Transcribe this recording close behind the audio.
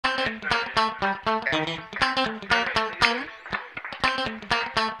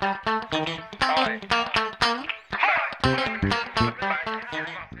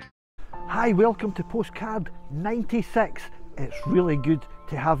Hi, welcome to Postcard 96. It's really good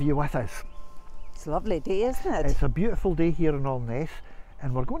to have you with us. It's a lovely day, isn't it? It's a beautiful day here in Allness,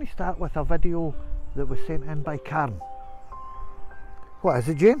 and we're going to start with a video that was sent in by Karen. What is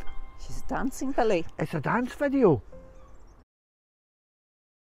it, Jane? She's dancing, Billy. It's a dance video.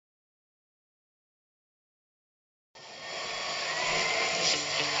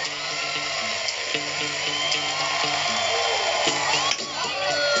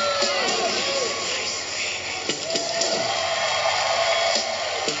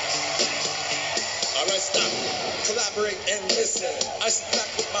 Collaborate and listen. I sit back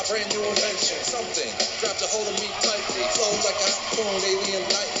with my brand new invention. Something grabbed a hold of me tightly. Flow like a harpoon, alien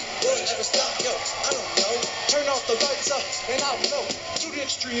lightly. Will it ever stop? Yo, I don't know. Turn off the lights up and I'll flow. To the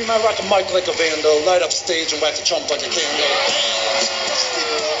extreme, I rock a mic like a vandal. Light up stage and wax a chump like a candle.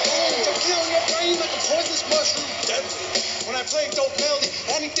 To kill your brain like a poisonous mushroom. Deadly. When I play dope melody,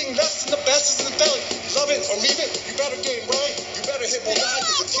 anything less than the best is in the belly. Love it or leave it, you better get right. You better hit one line,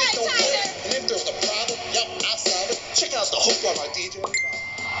 cause the kids don't play. And if there's a problem, yup, I'll solve it. Check out the hook on my DJ.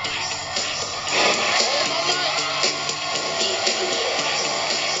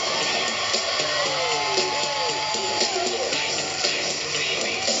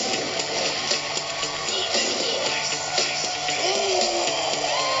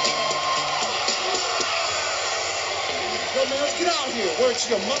 Yo, man, let's get out of here. Word to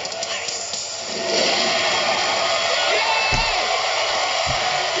your mother.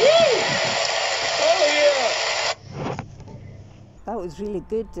 That was really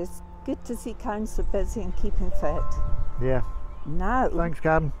good. It's good to see Karen so busy and keeping fit. Yeah. Now, Thanks,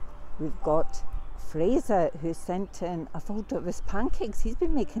 Karen. we've got Fraser, who sent in a photo of his pancakes. He's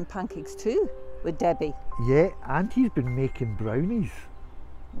been making pancakes too with Debbie. Yeah, and he's been making brownies.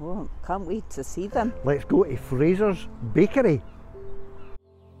 Oh, can't wait to see them. Let's go to Fraser's Bakery.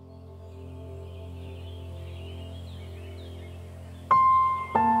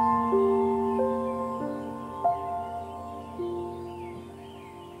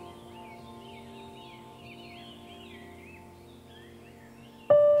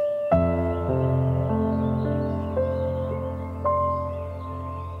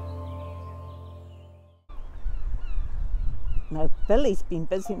 Now, Billy's been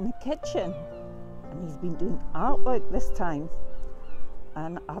busy in the kitchen and he's been doing artwork this time.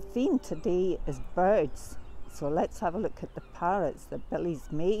 And our theme today is birds. So let's have a look at the parrots that Billy's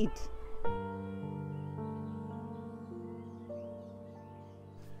made.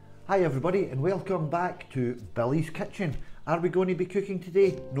 Hi everybody, and welcome back to Billy's Kitchen. Are we going to be cooking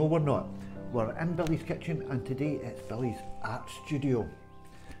today? No, we're not. We're in Billy's Kitchen and today it's Billy's art studio.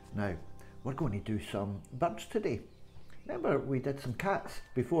 Now, we're going to do some birds today. Remember we did some cats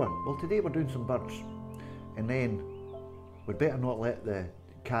before? Well, today we're doing some birds. And then we'd better not let the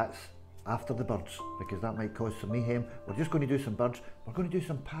cats after the birds because that might cause some mayhem. We're just going to do some birds. We're going to do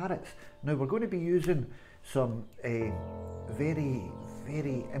some parrots. Now we're going to be using some very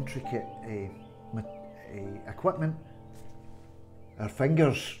intricate equipment. Our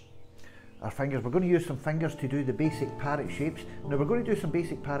fingers. We're going to use some fingers to do the basic parrot shapes. Now we're going to do some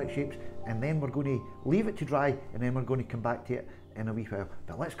basic parrot shapes and then we're going to leave it to dry and then we're going to come back to it in a wee while.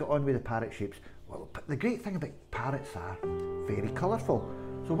 But let's get on with the parrot shapes. Well, the great thing about parrots are very colourful.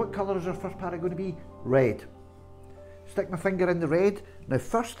 So what colour is our first parrot going to be? Red. Stick my finger in the red. Now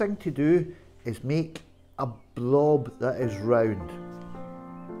first thing to do is make a blob that is round.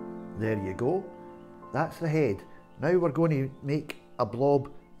 There you go. That's the head. Now we're going to make a blob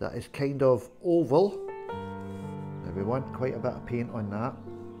that is kind of oval. Now we want quite a bit of paint on that.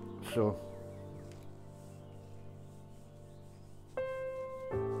 So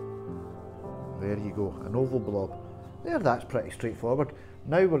there you go, an oval blob. There, that's pretty straightforward.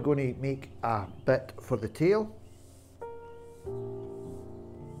 Now we're going to make a bit for the tail.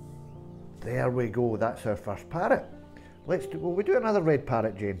 There we go, that's our first parrot. Will we do another red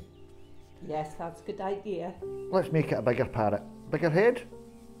parrot, Jane? Yes, that's a good idea. Let's make it a bigger parrot. Bigger head.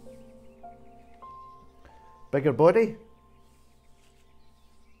 Bigger body.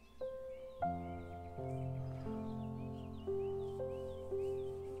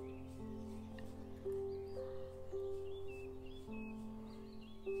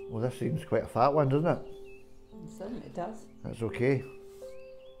 Well, this seems quite a fat one, doesn't it? It certainly does. That's okay.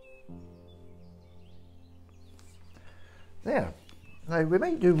 There. Now we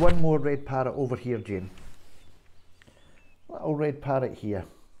might do one more red parrot over here, Jane. Little red parrot here.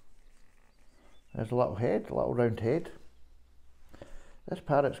 There's a little head, a little round head. This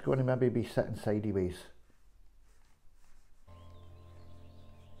parrot's going to maybe be sitting sideways.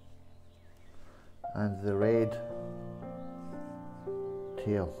 And the red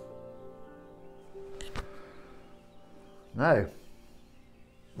tail. Now,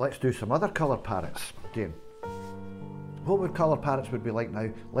 let's do some other colour parrots, Jane. What would colour parrots would be like now?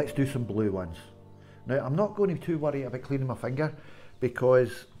 Let's do some blue ones. Now, I'm not going to be too worried about cleaning my finger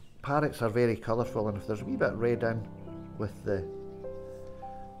because parrots are very colourful, and if there's a wee bit of red in with the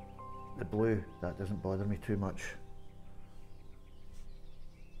blue, that doesn't bother me too much.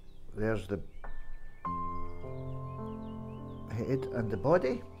 There's the head and the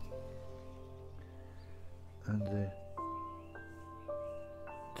body and the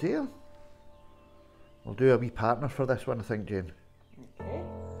tail. We'll do a wee partner for this one, I think, Jane. Okay.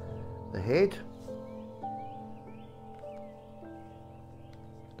 The head,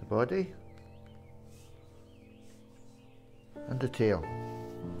 the body and the tail.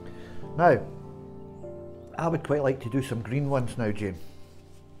 Now, I would quite like to do some green ones now, Jane.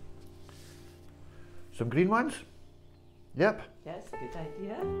 Some green ones? Yep. Yes, good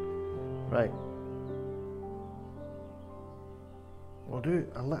idea. Right. We'll do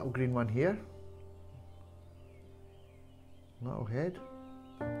a little green one here. Little head.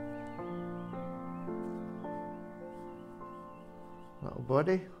 Little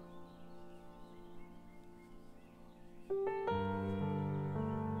body.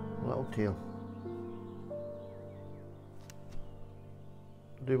 Little tail.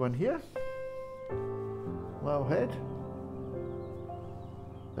 Do one here. Little head.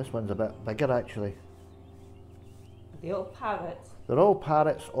 This one's a bit bigger actually. The old parrots. They're all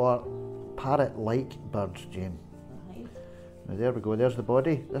parrots or parrot-like birds, Jane. Right. Now there we go, there's the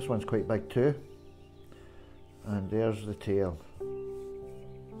body. This one's quite big too. And there's the tail.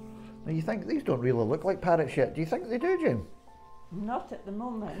 Now you think these don't really look like parrots yet. Do you think they do, Jane? Not at the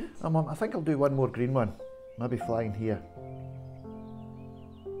moment. I think I'll do one more green one. Maybe flying here.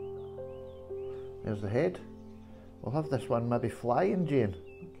 There's the head. We'll have this one maybe flying, Jane.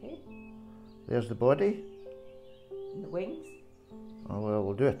 Okay. There's the body. And the wings. Oh well,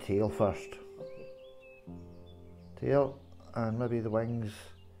 we'll do a tail first. Okay. Tail and maybe the wings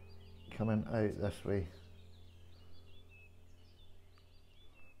coming out this way.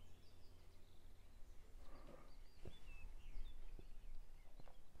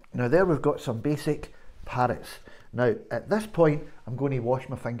 Now there we've got some basic parrots. Now at this point I'm going to wash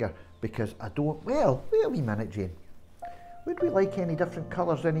my finger because I don't, well, wait a wee minute, Jane. Would we like any different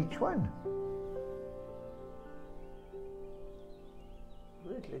colours in each one?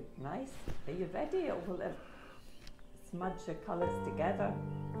 Would look nice. Are you ready, or will it smudge the colours together?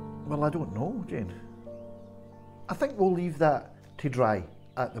 Well, I don't know, Jane. I think we'll leave that to dry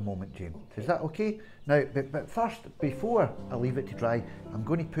at the moment, Jane. Okay. Is that okay? Now, but first, before I leave it to dry, I'm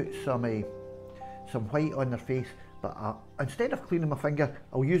going to put some white on their face, but instead of cleaning my finger,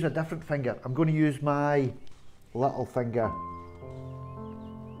 I'll use a different finger. I'm going to use my little finger,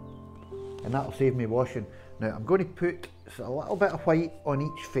 and that'll save me washing. Now, I'm going to put a little bit of white on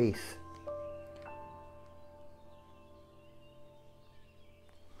each face.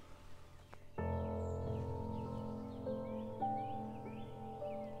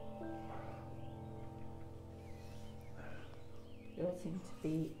 They all seem to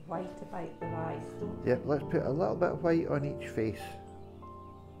be white about their eyes, don't Yep, let's put a little bit of white on each face.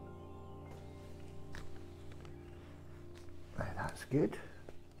 Now, that's good.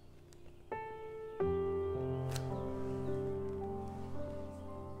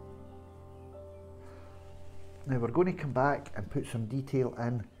 Now we're going to come back and put some detail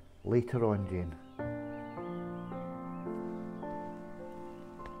in later on, Jane.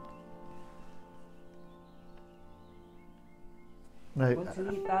 Now, Want to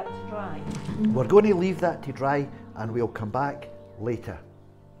leave that to dry? we're going to leave that to dry and we'll come back later.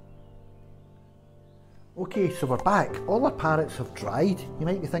 Okay, so we're back. All our parrots have dried. You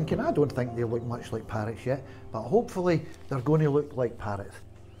might be thinking, I don't think they look much like parrots yet, but hopefully they're going to look like parrots.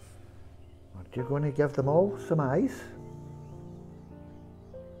 You're going to give them all some eyes.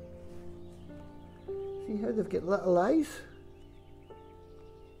 See how they've got little eyes?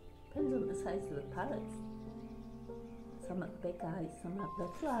 Depends on the size of the parrots. Some have big eyes, some have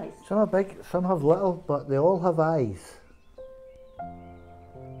little eyes. Some are big, some have little, but they all have eyes.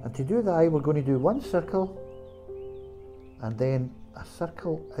 And to do the eye, we're going to do one circle and then a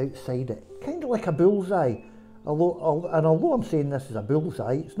circle outside it, kind of like a bullseye. Although I'm saying this is a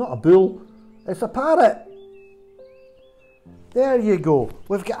bullseye, it's not a bull, it's a parrot. There you go,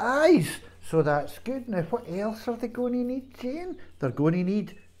 we've got eyes, so that's good. Now what else are they going to need, Jane? They're going to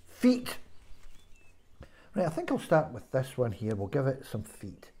need feet. Right, I think I'll start with this one here. We'll give it some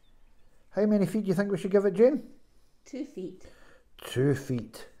feet. How many feet do you think we should give it, Jane? 2 feet. 2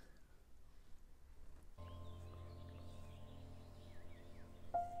 feet.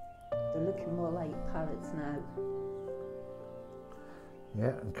 They're looking more like parrots now.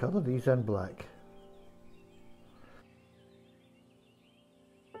 Yeah, and colour these in black.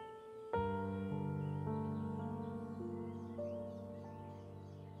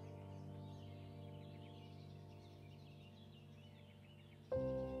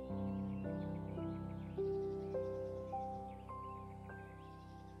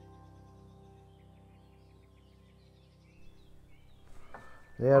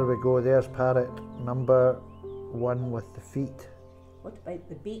 There we go, there's parrot number 1 with the feet. What about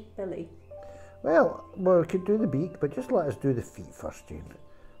the beak, Billy? Well, we could do the beak, but just let us do the feet first, Jane.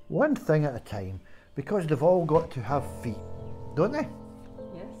 One thing at a time, because they've all got to have feet, don't they?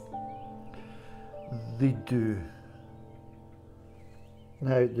 Yes. They do.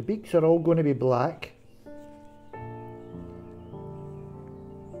 Now, the beaks are all going to be black.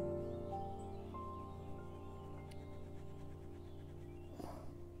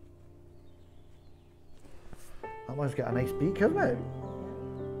 That one's got a nice beak, hasn't it?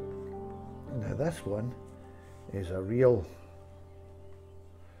 Now this one is got a real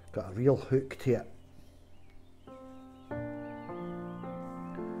hook to it.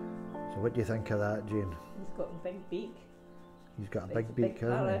 So what do you think of that, Jane? He's got a big beak. He's got a He's big a beak, big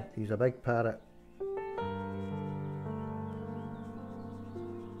hasn't parrot. he? He's a big parrot.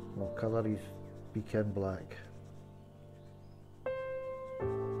 We'll colour his beak in black.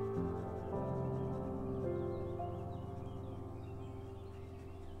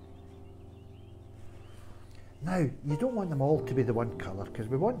 Now, you don't want them all to be the one colour, because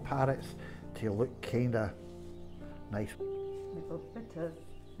we want parrots to look kind of nice. They've got a bit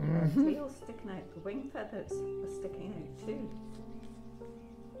of tail sticking out. The wing feathers are sticking out too.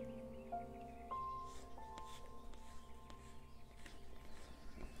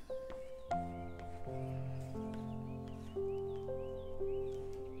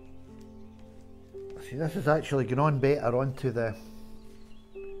 See, this is actually going on better onto the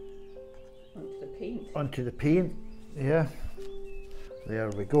Paint. onto the paint. Yeah, there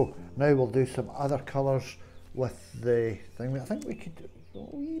we go. Now we'll do some other colours with the thing. I think we could do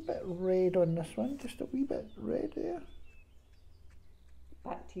a wee bit red on this one, just a wee bit red there.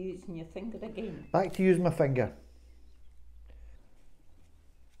 Back to using your finger again. Back to using my finger.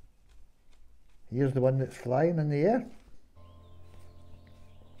 Here's the one that's flying in the air.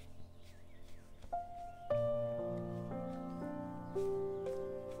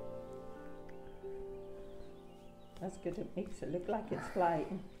 That's good, it makes it look like it's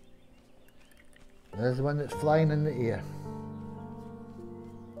flying. There's the one that's flying in the air.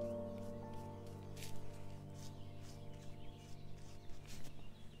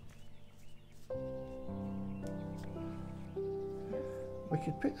 We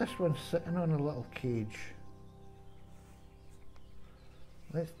could put this one sitting on a little cage.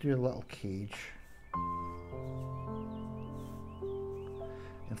 Let's do a little cage.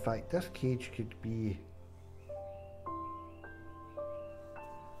 In fact, this cage could be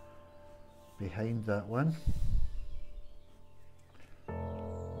behind that one.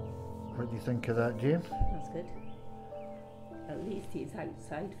 What do you think of that, Jane? That's good. At least he's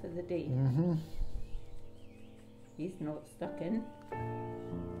outside for the day. Mm-hmm. He's not stuck in.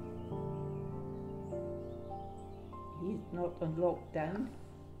 He's not on lockdown.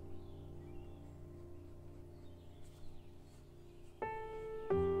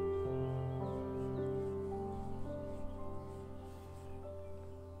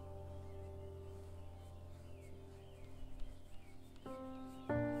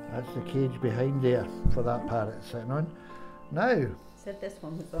 That's the cage behind there for that parrot sitting on. Now, Said this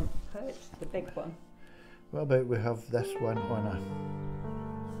one was on a perch, the big one. what about we have this one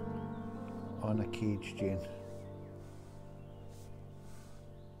on a cage, Jane?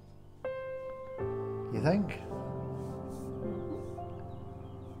 You think?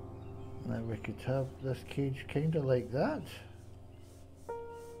 Now we could have this cage kind of like that.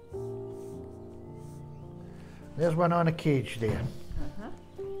 There's one on a cage there. Uh-huh.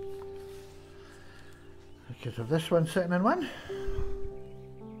 We could have this one sitting in one.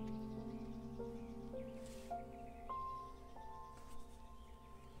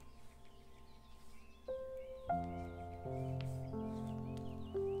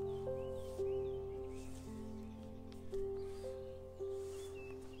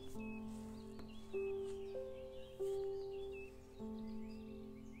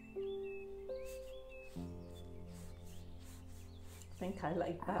 I think I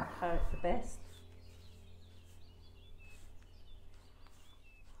like that parrot the best.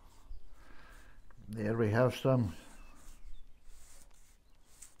 There we have some.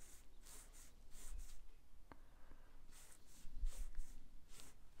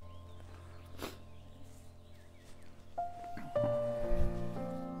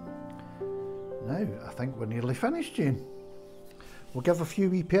 Now, I think we're nearly finished, Jane. We'll give a few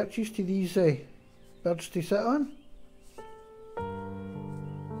wee perches to these birds to sit on.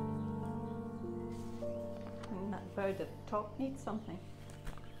 And that bird at the top needs something.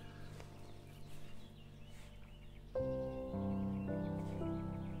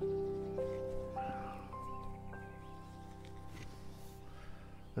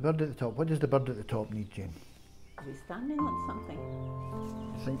 The bird at the top. What does the bird at the top need, Jane? Is he standing on something?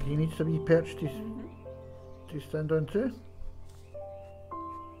 You think he needs a wee perch to stand on too?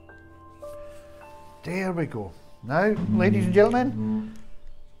 There we go. Now, ladies and gentlemen,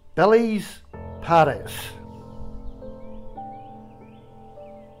 Billy's parrots.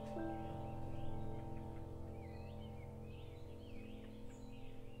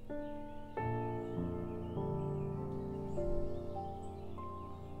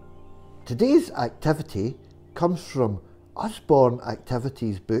 Today's activity comes from Usborne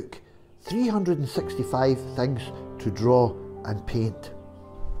Activities book, 365 Things to Draw and Paint.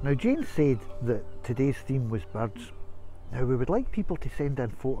 Now, Jane said that today's theme was birds. Now, we would like people to send in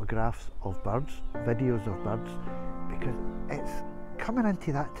photographs of birds, videos of birds, because it's coming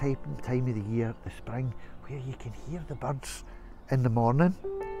into that time of the year, the spring, where you can hear the birds in the morning,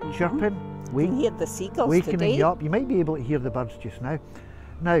 chirping, You can hear the seagulls waking today. you up. You might be able to hear the birds just now.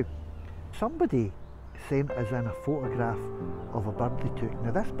 Now, somebody sent us in a photograph of a bird they took.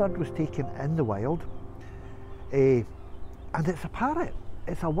 Now, this bird was taken in the wild, and it's a parrot.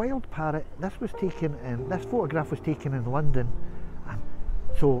 It's a wild parrot. This photograph was taken in London, and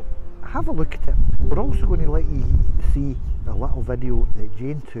so have a look at it. We're also going to let you see a little video that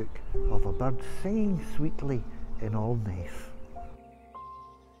Jane took of a bird singing sweetly in all nice.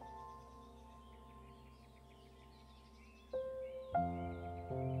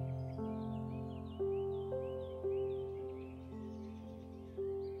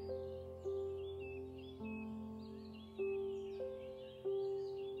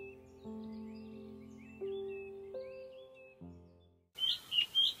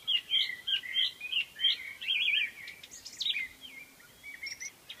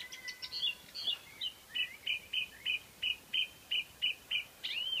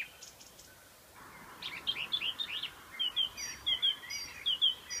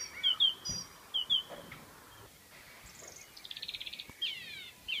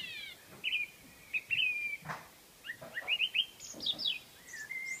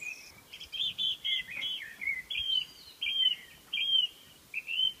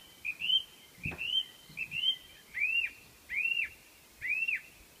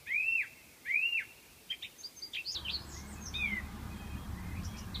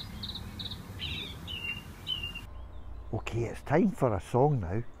 Okay, it's time for a song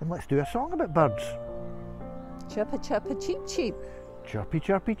now, and let's do a song about birds. Chirpa chirpa cheep cheep. Chirpy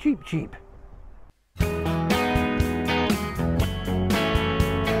chirpy cheep cheep.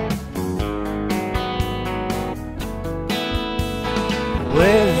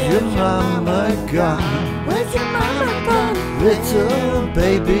 Where's your mama gone? Where's your mama gone? Little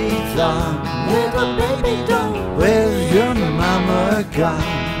baby doll. Little baby doll. Where's your mama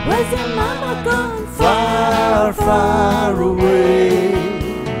gone? Where's your mama gone? Far, far away.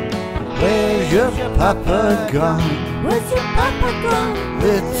 Where's your papa gone? Where's your papa gone?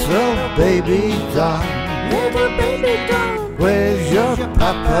 Little baby doll. Little baby doll. Where's your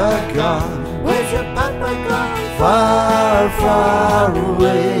papa gone? Where's your papa gone? Far, far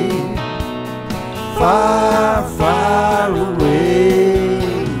away. Far, far away.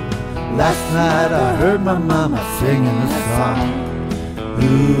 Last night I heard my mama singing a song.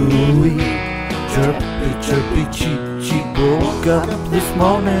 Ooh-wee, chirpy, chirpy, cheep, cheep. Woke up this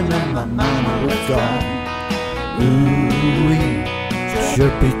morning and my mama was gone. Ooh-wee,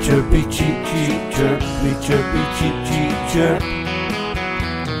 chirpy, chirpy, cheep, cheep, chirpy, chirpy, cheep, cheep, chirp.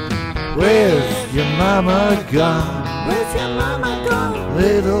 Where's your mama gone? Where's your mama gone?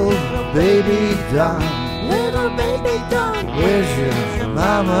 Little baby doll. Little baby doll. Where's your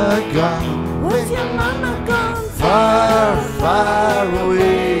mama gone? Where's your mama gone? Far, far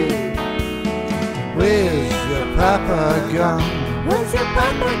away. Where's your papa gone? Where's your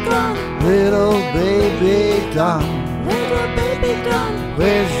papa gone? Little baby doll. Little baby doll.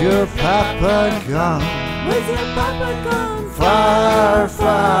 Where's your papa gone? Where's your papa gone? Far,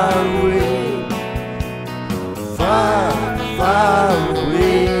 far away. Far, far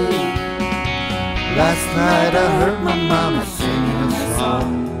away. Last night I heard my mama singing a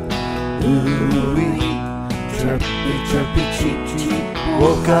song. Ooh, chirpy, chirpy, cheep, cheep.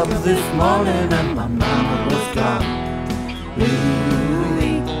 Woke up this morning and my mama was gone.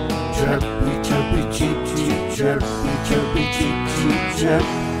 Ooh-wee, chirpy, chirpy, cheep, cheep, chirpy, chirpy, cheep, cheep, chirp.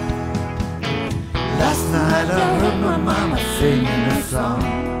 Last night I heard my mama singing a song.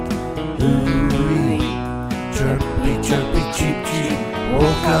 Ooh-wee, chirpy, chirpy, cheep, cheep.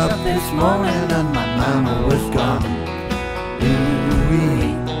 Woke up this morning and my mama was gone.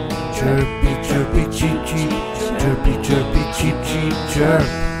 Ooh-wee, chirpy, chirpy, cheep, cheep, chirpy, chirpy, cheep, cheep, chirp.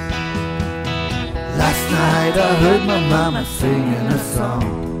 Last night I heard my mama singing a song.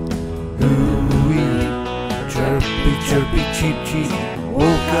 Ooh-wee, chirpy, chirpy, cheep, cheep.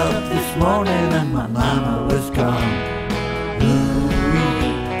 Woke up this morning and my mama was gone.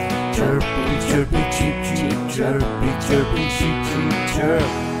 Ooh-wee, chirpy, chirpy, cheep, cheep, chirpy, chirpy, cheep, cheep, chirp.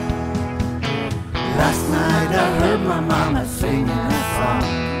 Last night I heard my mama singing a song.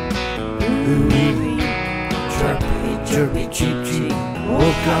 Ooh-wee, chirpy, chirpy, cheep, cheep.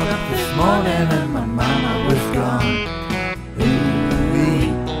 Woke up this morning and my mama was gone. Ooh-wee,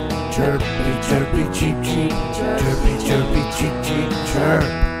 chirpy, chirpy, cheep, cheep, chirpy, chirpy, cheep, cheep, chirp.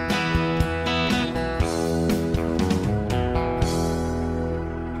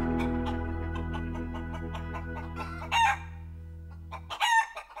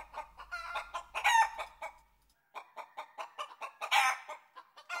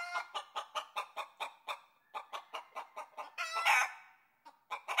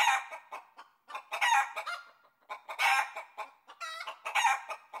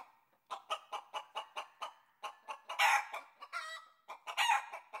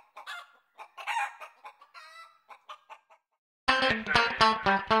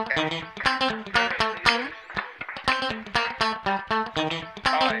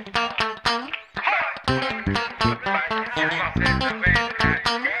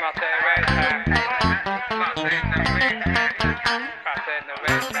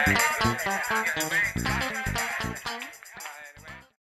 Right.